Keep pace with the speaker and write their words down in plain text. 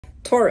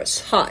Taurus,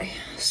 hi.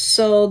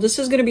 So this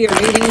is going to be a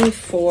reading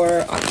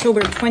for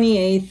October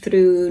 28th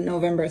through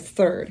November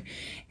 3rd.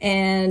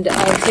 And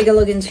I'll take a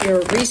look into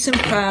your recent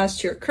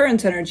past, your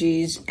current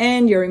energies,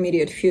 and your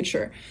immediate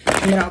future.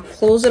 And then I'll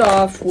close it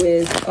off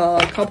with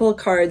a couple of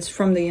cards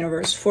from the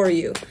universe for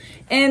you.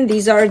 And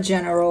these are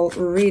general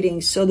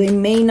readings, so they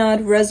may not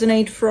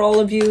resonate for all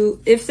of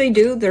you. If they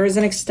do, there is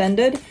an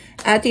extended.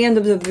 At the end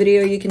of the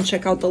video, you can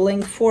check out the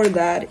link for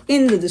that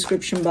in the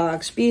description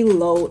box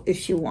below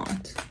if you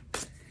want.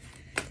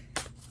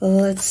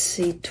 Let's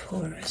see,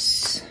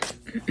 Taurus.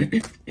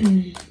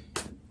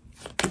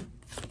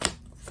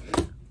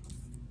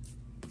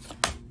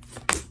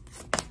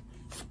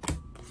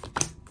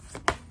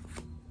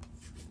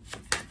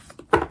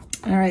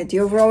 All right, the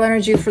overall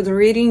energy for the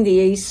reading, the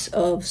Ace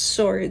of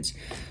Swords.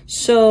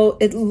 So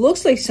it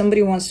looks like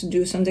somebody wants to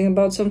do something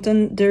about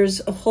something.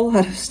 There's a whole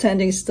lot of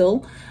standing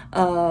still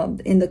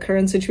in the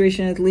current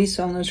situation, at least.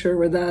 So I'm not sure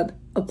where that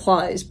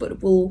applies,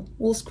 but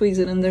we'll squeeze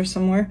it in there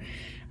somewhere.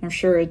 I'm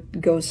sure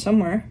it goes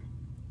somewhere.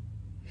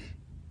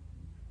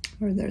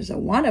 Or there's a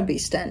wannabe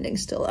standing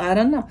still. I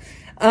don't know.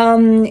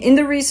 In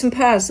the recent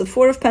past, the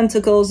Four of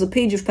Pentacles, the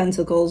Page of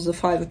Pentacles, the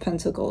Five of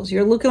Pentacles.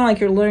 You're looking like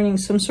you're learning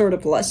some sort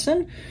of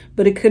lesson,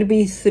 but it could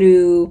be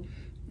through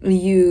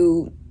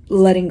you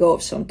letting go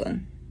of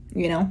something,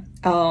 you know?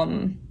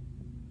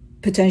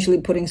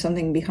 Potentially putting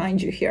something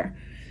behind you here.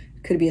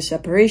 Could be a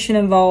separation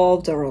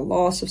involved or a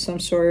loss of some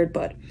sort,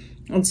 but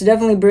it's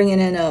definitely bringing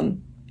in a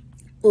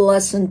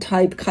lesson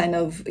type kind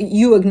of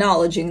you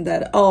acknowledging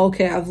that, oh,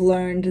 okay, I've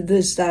learned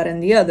this, that,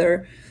 and the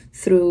other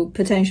through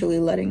potentially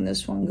letting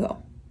this one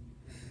go.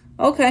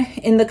 Okay,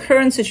 in the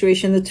current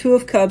situation, the Two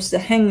of Cups, the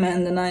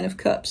Hangman, the Nine of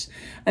Cups.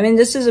 I mean,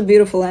 this is a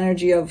beautiful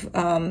energy of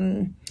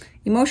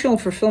emotional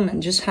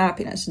fulfillment, just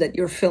happiness that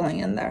you're feeling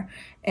in there.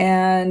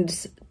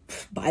 And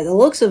by the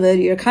looks of it,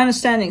 you're kind of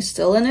standing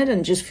still in it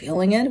and just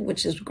feeling it,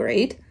 which is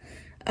great.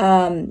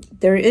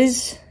 There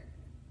is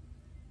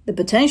the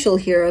potential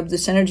here of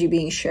this energy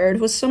being shared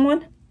with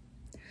someone.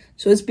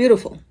 So it's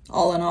beautiful,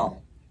 all in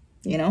all,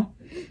 you know?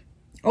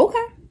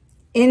 Okay.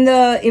 In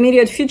the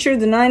immediate future,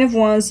 the Nine of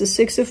Wands, the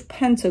Six of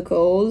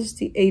Pentacles,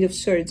 the Eight of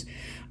Swords.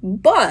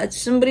 But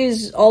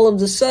somebody's all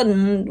of a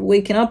sudden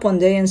waking up one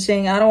day and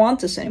saying, I don't want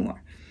this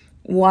anymore.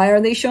 Why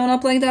are they showing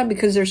up like that?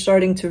 Because they're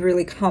starting to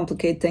really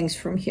complicate things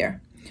from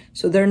here.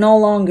 So they're no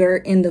longer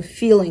in the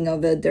feeling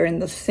of it, they're in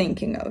the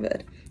thinking of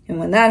it. And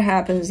when that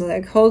happens, they're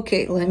like,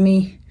 okay,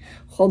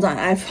 hold on,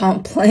 I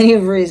found plenty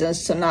of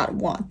reasons to not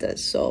want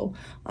this, so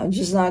I'm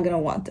just not going to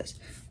want this.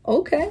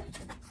 Okay.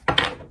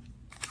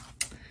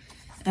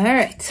 All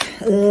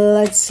right,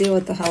 let's see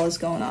what the hell is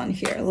going on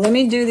here. Let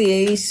me do the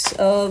Ace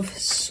of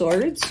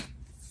Swords.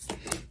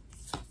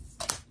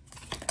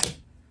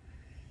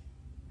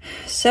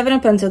 Seven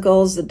of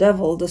Pentacles, the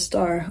Devil, the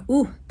Star.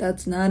 Ooh,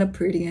 that's not a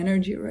pretty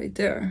energy right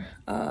there.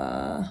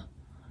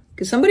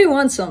 Because somebody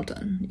wants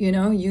something, you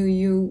know?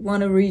 You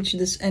want to reach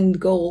this end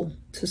goal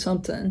to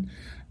something.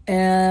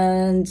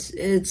 And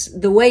it's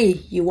the way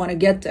you want to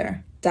get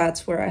there.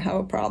 That's where I have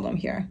a problem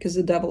here, because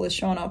the Devil is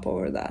showing up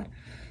over that.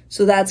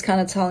 So that's kind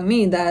of telling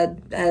me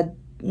that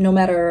no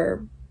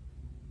matter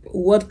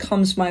what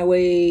comes my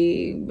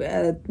way,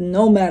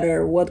 no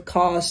matter what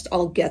cost,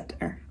 I'll get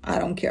there. I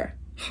don't care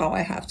how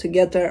I have to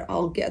get there,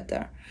 I'll get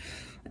there.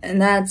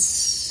 And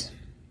that's,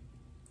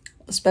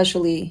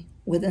 especially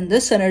within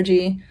this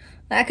energy,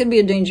 that could be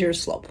a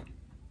dangerous slope,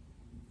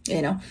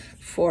 you know,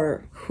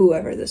 for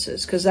whoever this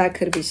is, because that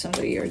could be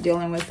somebody you're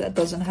dealing with. That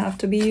doesn't have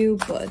to be you,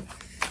 but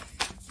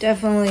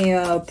definitely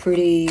a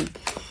pretty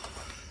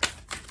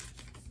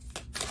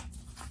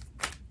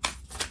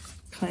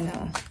kind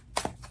of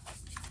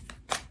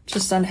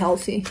just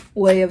unhealthy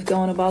way of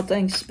going about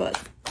things.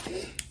 But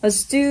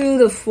let's do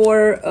the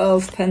Four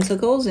of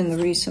Pentacles in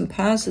the recent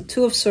past, the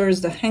Two of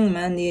Swords, the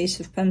Hangman, the Ace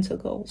of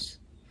Pentacles.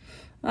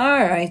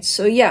 All right,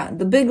 so yeah,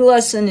 the big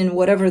lesson in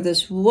whatever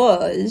this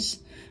was,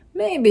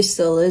 maybe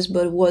still is,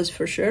 but it was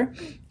for sure,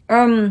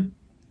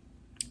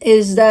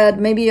 is that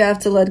maybe you have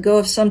to let go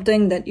of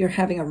something that you're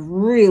having a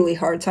really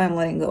hard time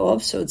letting go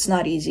of, so it's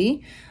not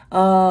easy.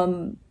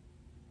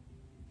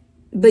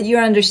 But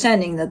you're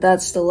understanding that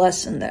that's the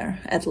lesson there,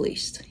 at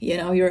least. You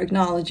know, you're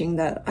acknowledging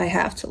that I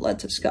have to let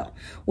this go.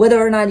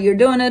 Whether or not you're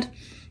doing it,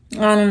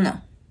 I don't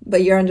know.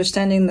 But you're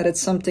understanding that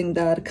it's something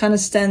that kind of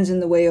stands in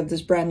the way of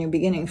this brand new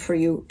beginning for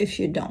you if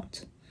you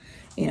don't.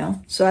 You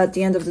know, so at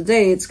the end of the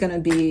day, it's going to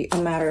be a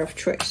matter of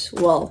choice.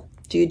 Well,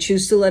 do you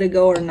choose to let it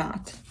go or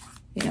not?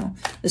 You know,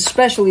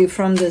 especially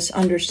from this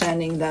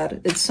understanding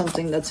that it's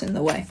something that's in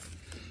the way.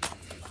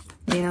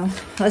 You know,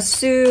 let's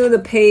do the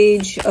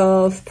Page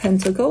of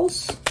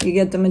Pentacles. You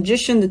get the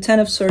Magician, the Ten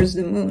of Swords,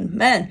 the Moon.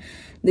 Man,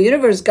 the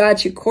universe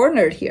got you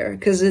cornered here,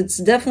 because it's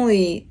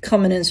definitely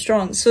coming in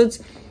strong. So it's,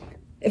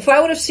 if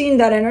I would have seen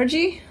that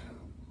energy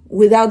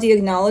without the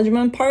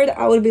acknowledgement part,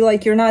 I would be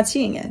like, you're not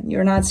seeing it.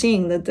 You're not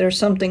seeing that there's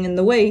something in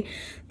the way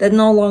that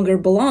no longer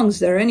belongs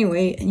there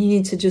anyway, and you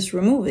need to just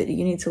remove it.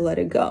 You need to let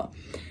it go.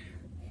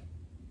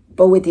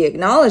 But with the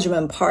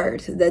acknowledgement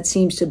part, that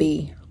seems to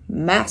be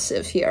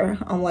massive here.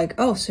 I'm like,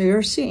 oh, so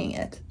you're seeing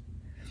it.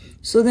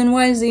 So then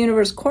why is the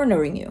universe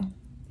cornering you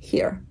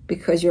here?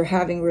 Because you're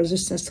having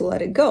resistance to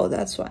let it go.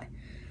 That's why.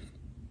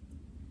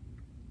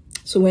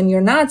 So when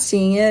you're not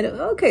seeing it,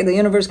 okay, the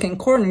universe can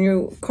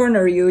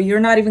corner you.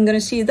 You're not even going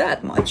to see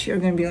that much. You're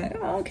going to be like,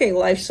 oh, okay,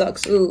 life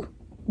sucks. Ooh,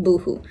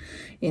 boo-hoo.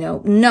 You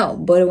know, no.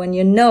 But when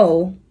you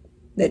know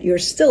that you're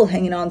still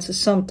hanging on to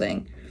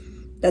something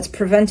that's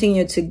preventing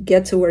you to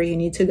get to where you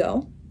need to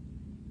go,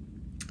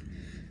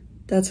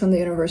 that's when the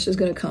universe is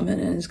going to come in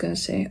and it's going to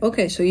say,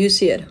 okay, so you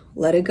see it,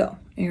 let it go.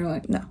 And you're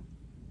like, no.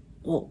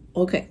 Well,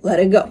 okay, let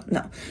it go.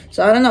 No.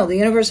 So I don't know. The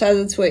universe has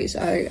its ways.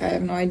 I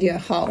have no idea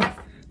how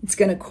it's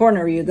going to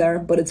corner you there,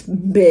 but it's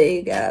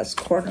big ass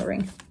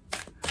cornering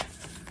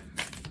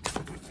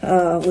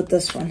with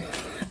this one.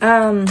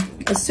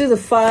 Let's do the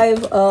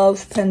 5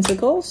 of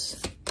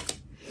Pentacles.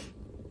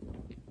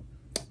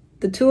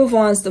 The 2 of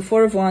Wands, the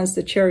 4 of Wands,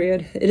 the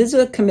Chariot. It is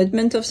a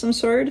commitment of some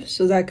sort.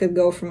 So that could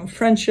go from a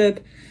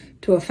friendship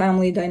to a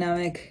family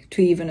dynamic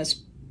to even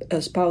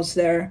a spouse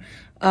there.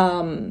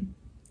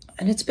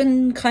 And it's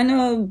been kind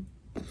of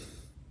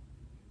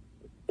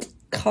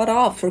cut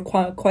off for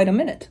quite a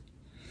minute.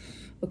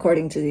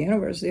 According to the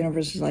universe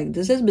is like,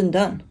 this has been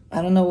done.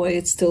 I don't know why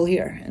it's still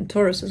here. And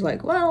Taurus is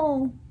like,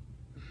 well,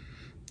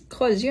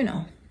 because, you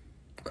know,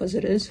 because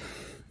it is.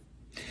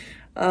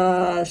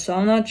 So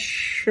I'm not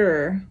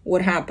sure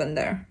what happened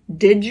there.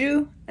 Did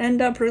you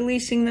end up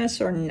releasing this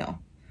or no?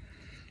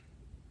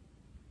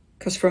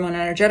 Because from an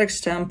energetic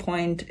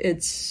standpoint,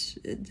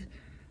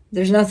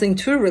 there's nothing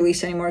to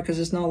release anymore because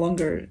it's no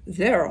longer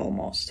there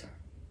almost.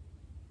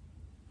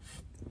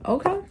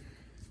 Okay.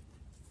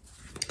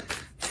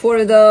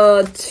 For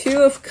the 2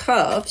 of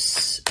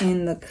Cups,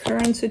 in the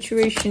current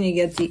situation, you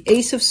get the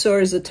Ace of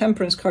Swords, the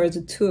Temperance card,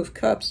 the 2 of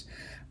Cups.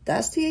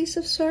 That's the Ace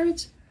of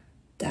Swords?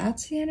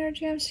 That's the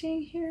energy I'm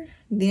seeing here?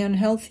 The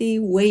unhealthy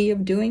way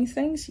of doing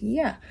things?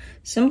 Yeah.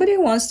 Somebody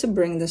wants to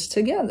bring this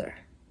together.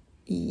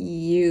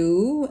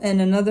 You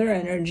and another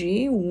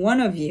energy, one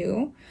of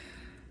you,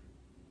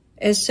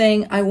 is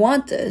saying, I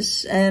want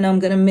this, and I'm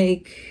going to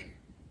make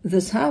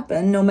this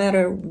happen no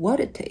matter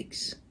what it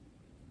takes.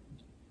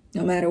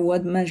 No matter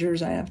what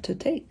measures I have to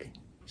take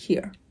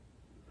here.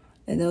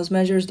 And those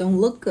measures don't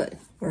look good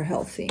or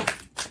healthy.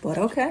 But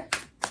okay.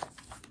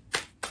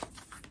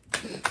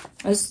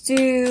 Let's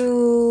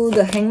do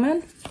the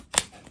Hangman.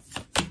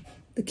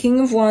 The King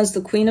of Wands, the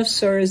Queen of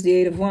Swords, the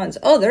 8 of Wands.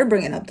 Oh, they're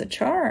bringing up the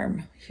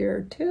charm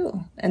here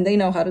too. And they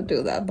know how to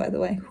do that, by the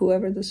way,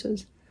 whoever this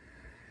is.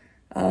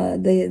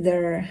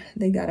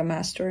 They got a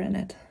master in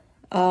it.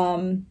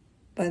 By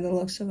the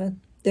looks of it.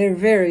 They're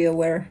very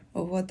aware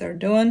of what they're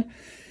doing.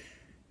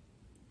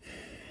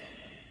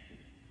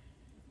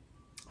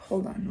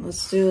 Hold on,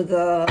 let's do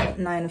the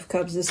 9 of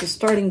Cups. This is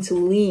starting to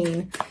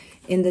lean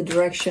in the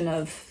direction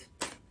of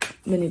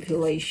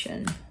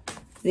manipulation.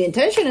 The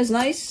intention is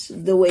nice.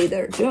 The way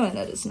they're doing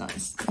it is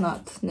nice.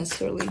 Not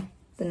necessarily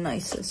the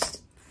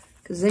nicest.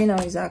 Because they know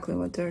exactly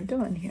what they're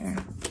doing here.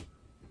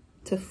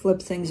 To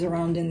flip things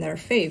around in their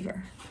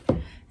favor.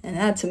 And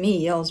that to me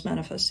yells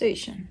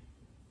manifestation.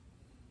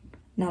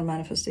 Not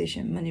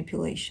manifestation,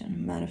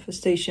 manipulation.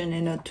 Manifestation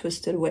in a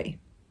twisted way.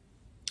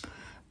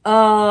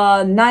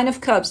 9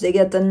 of Cups. They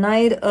get the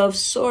Knight of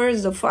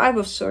Swords, the 5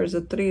 of Swords,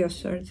 the 3 of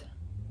Swords.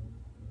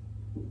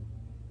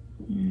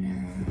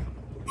 No.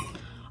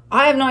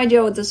 I have no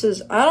idea what this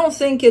is. I don't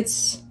think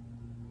it's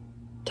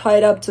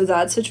tied up to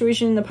that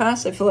situation in the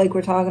past. I feel like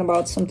we're talking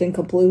about something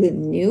completely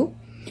new.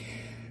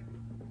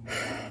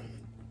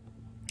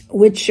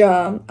 Which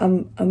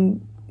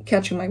I'm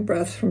catching my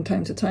breath from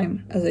time to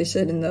time. As I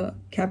said in the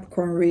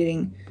Capricorn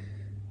reading,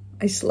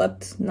 I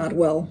slept not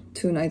well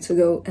 2 nights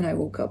ago and I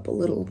woke up a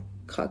little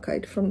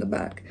cockeyed from the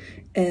back,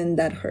 and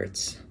that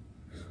hurts.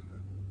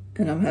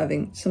 And I'm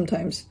having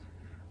sometimes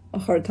a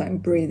hard time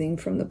breathing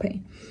from the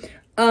pain.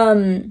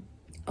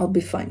 I'll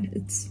be fine.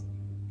 It's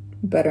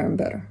better and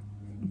better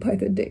by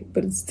the day,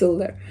 but it's still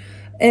there.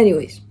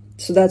 Anyways,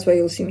 so that's why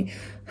you'll see me.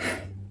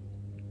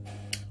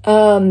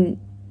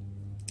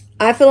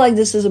 I feel like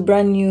this is a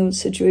brand new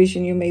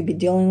situation you may be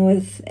dealing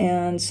with,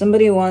 and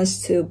somebody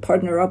wants to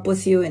partner up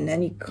with you in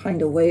any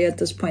kind of way at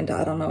this point.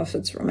 I don't know if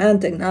it's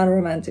romantic, not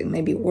romantic,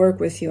 maybe work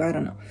with you, I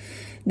don't know.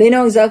 They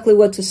know exactly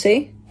what to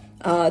say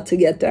to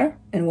get there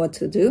and what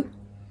to do.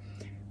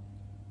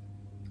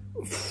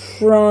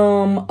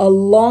 From a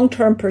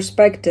long-term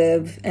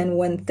perspective, and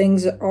when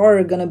things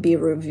are going to be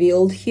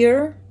revealed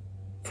here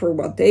for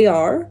what they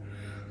are,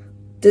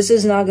 this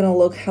is not going to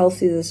look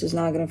healthy. This is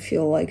not going to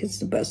feel like it's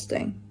the best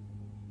thing.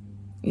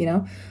 You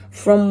know,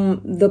 from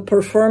the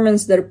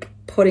performance they're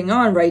putting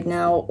on right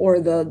now,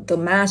 or the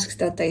masks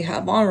that they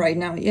have on right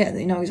now, yeah,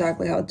 they know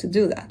exactly how to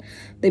do that.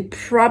 They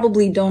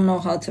probably don't know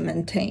how to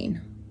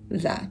maintain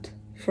that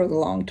for the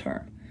long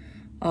term.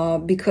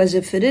 Because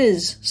if it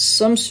is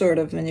some sort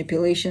of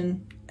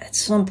manipulation, at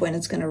some point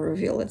it's going to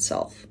reveal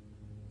itself,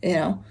 you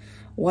know,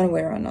 one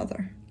way or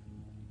another.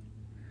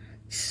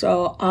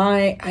 So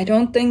I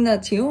don't think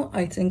that's you.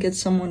 I think it's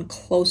someone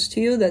close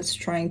to you that's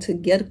trying to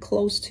get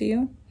close to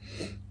you.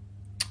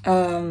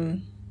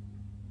 Because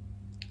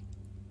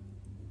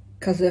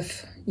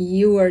if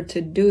you were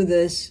to do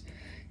this,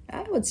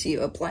 I would see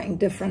you applying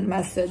different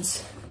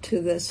methods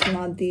to this,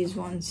 not these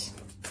ones.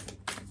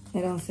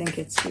 I don't think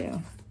it's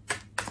you.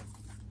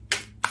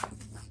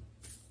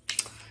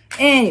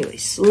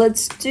 Anyways,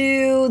 let's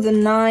do the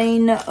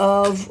 9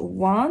 of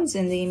Wands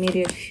in the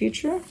immediate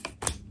future.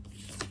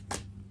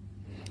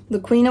 The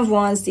Queen of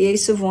Wands, the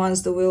Ace of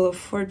Wands, the Wheel of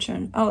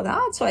Fortune. Oh,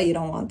 that's why you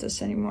don't want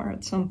this anymore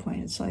at some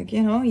point. It's like,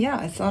 you know, yeah,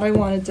 I thought I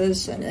wanted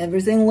this and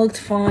everything looked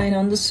fine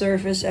on the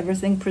surface.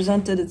 Everything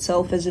presented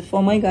itself as if,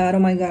 oh my God, oh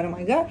my God, oh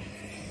my God.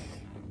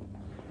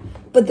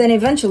 But then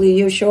eventually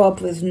you show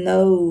up with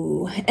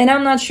no. And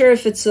I'm not sure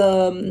if it's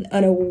an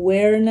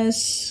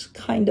awareness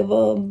kind of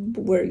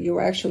where you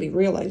actually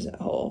realize,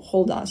 oh,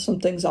 hold on,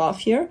 something's off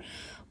here.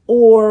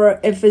 Or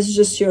if it's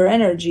just your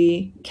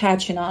energy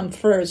catching on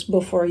first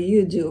before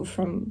you do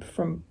from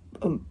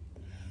a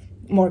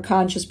more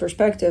conscious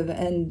perspective,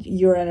 and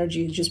your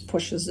energy just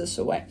pushes this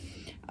away.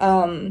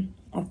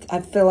 I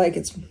feel like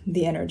it's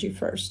the energy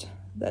first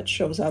that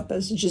shows up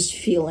as just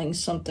feeling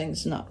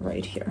something's not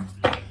right here.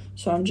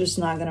 So I'm just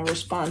not going to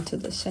respond to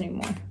this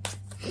anymore.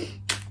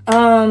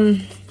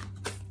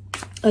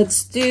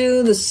 Let's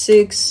do the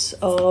 6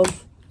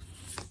 of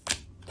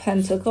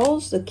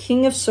Pentacles, the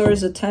King of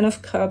Swords, the 10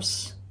 of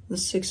Cups, the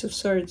 6 of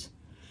Swords.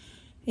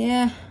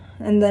 Yeah,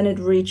 and then it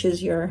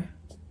reaches your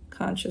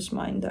conscious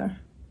mind there.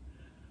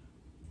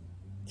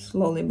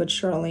 Slowly but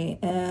surely.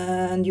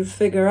 And you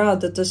figure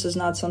out that this is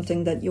not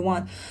something that you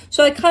want.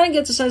 So I kind of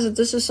get the sense that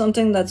this is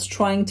something that's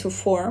trying to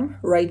form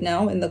right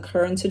now in the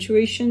current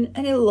situation.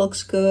 And it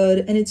looks good.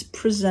 And it's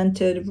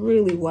presented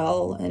really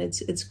well. And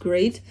it's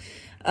great.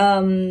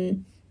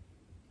 The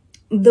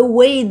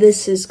way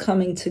this is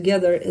coming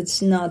together,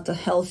 it's not the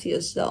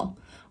healthiest though.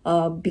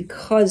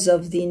 Because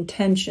of the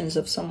intentions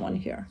of someone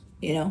here.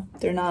 You know,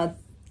 they're not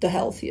the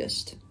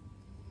healthiest.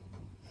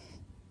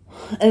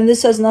 And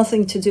this has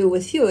nothing to do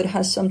with you. It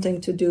has something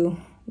to do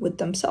with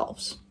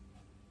themselves.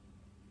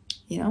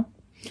 You know?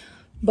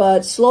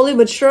 But slowly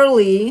but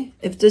surely,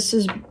 if this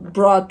is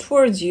brought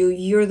towards you,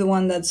 you're the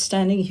one that's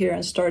standing here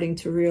and starting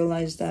to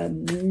realize that,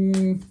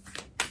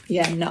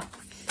 yeah, no.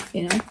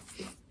 You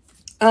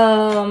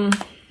know?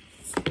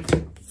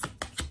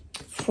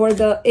 For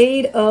the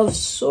 8 of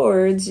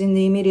Swords in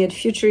the immediate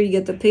future, you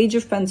get the Page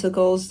of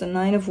Pentacles, the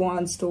 9 of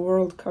Wands, the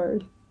World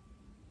card.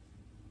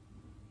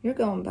 You're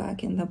going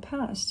back in the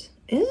past.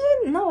 Is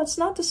it? No, it's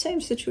not the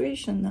same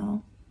situation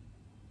now.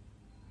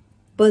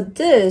 But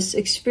this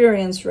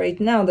experience right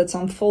now that's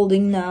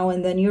unfolding now,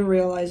 and then you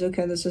realize,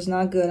 okay, this is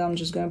not good. I'm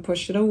just going to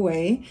push it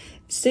away.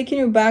 It's taking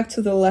you back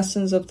to the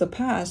lessons of the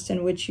past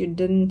in which you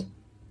didn't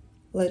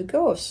let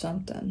go of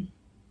something.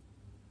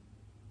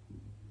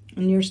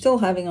 And you're still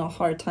having a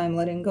hard time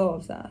letting go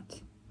of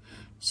that.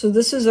 So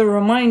this is a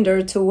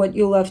reminder to what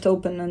you left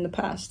open in the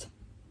past.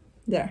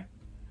 There.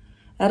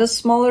 At a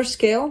smaller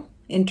scale,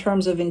 in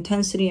terms of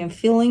intensity and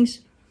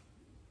feelings,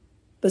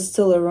 but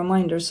still a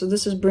reminder. So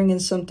this is bringing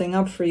something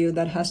up for you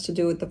that has to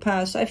do with the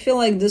past. I feel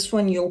like this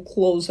one, you'll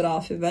close it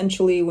off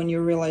eventually when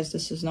you realize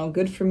this is not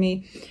good for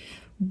me.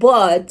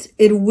 But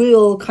it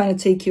will kind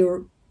of take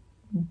you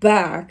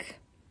back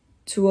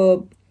to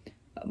a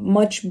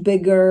much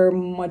bigger,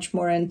 much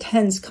more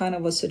intense kind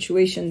of a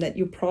situation that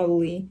you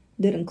probably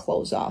didn't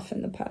close off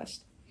in the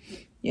past,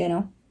 you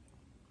know?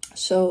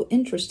 So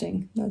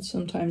interesting that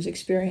sometimes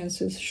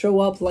experiences show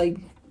up like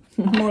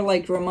more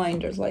like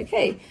reminders, like,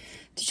 hey,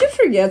 did you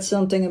forget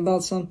something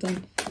about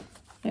something?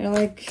 And you're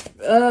like,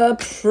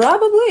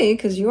 probably,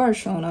 because you are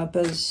showing up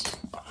as,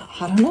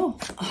 I don't know,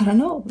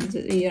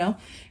 you know?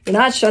 You're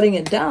not shutting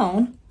it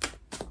down.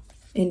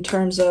 In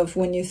terms of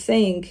when you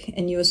think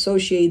and you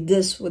associate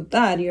this with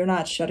that, you're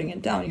not shutting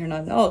it down. You're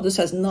not, oh, this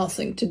has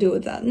nothing to do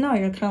with that. No,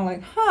 you're kind of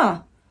like,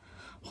 huh,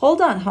 hold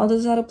on. How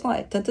does that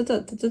apply?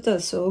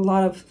 So a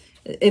lot of,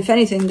 if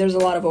anything, there's a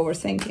lot of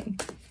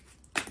overthinking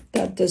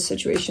that this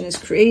situation is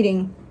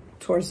creating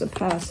towards the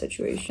past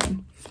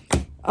situation.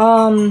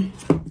 From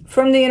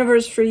the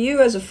universe for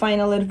you, as a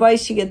final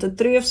advice, you get the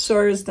 3 of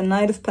Swords, the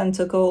Knight of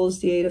Pentacles,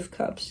 the 8 of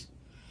Cups.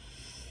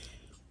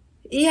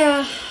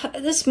 Yeah,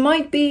 this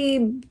might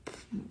be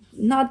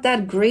not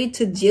that great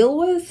to deal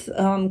with,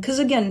 because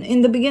again,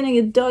 in the beginning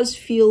it does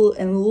feel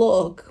and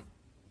look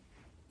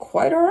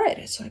quite all right.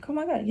 It's like, oh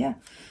my God, yeah.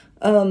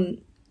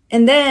 And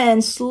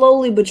then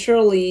slowly but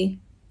surely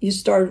you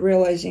start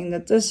realizing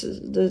that this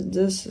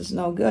is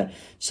no good.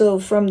 So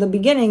from the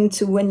beginning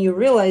to when you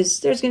realize,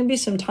 there's going to be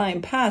some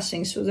time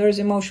passing, so there's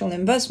emotional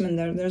investment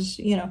there, there's,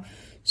 you know,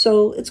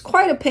 so it's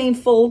quite a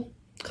painful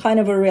kind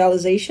of a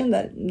realization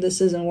that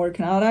this isn't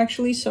working out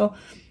actually. So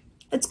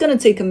it's going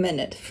to take a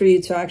minute for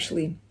you to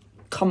actually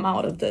come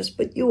out of this,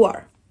 but you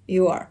are.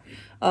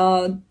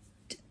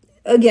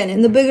 Again,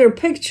 in the bigger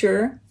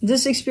picture,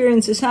 this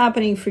experience is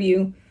happening for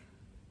you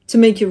to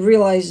make you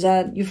realize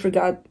that you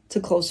forgot to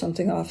close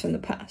something off in the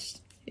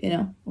past, you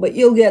know, but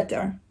you'll get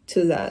there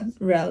to that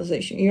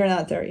realization. You're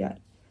not there yet.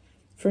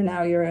 For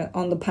now, you're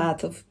on the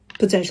path of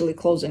potentially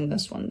closing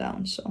this one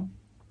down. So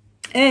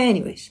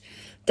anyways,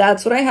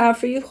 that's what I have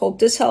for you. Hope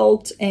this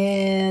helped,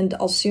 and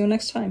I'll see you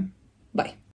next time. Bye.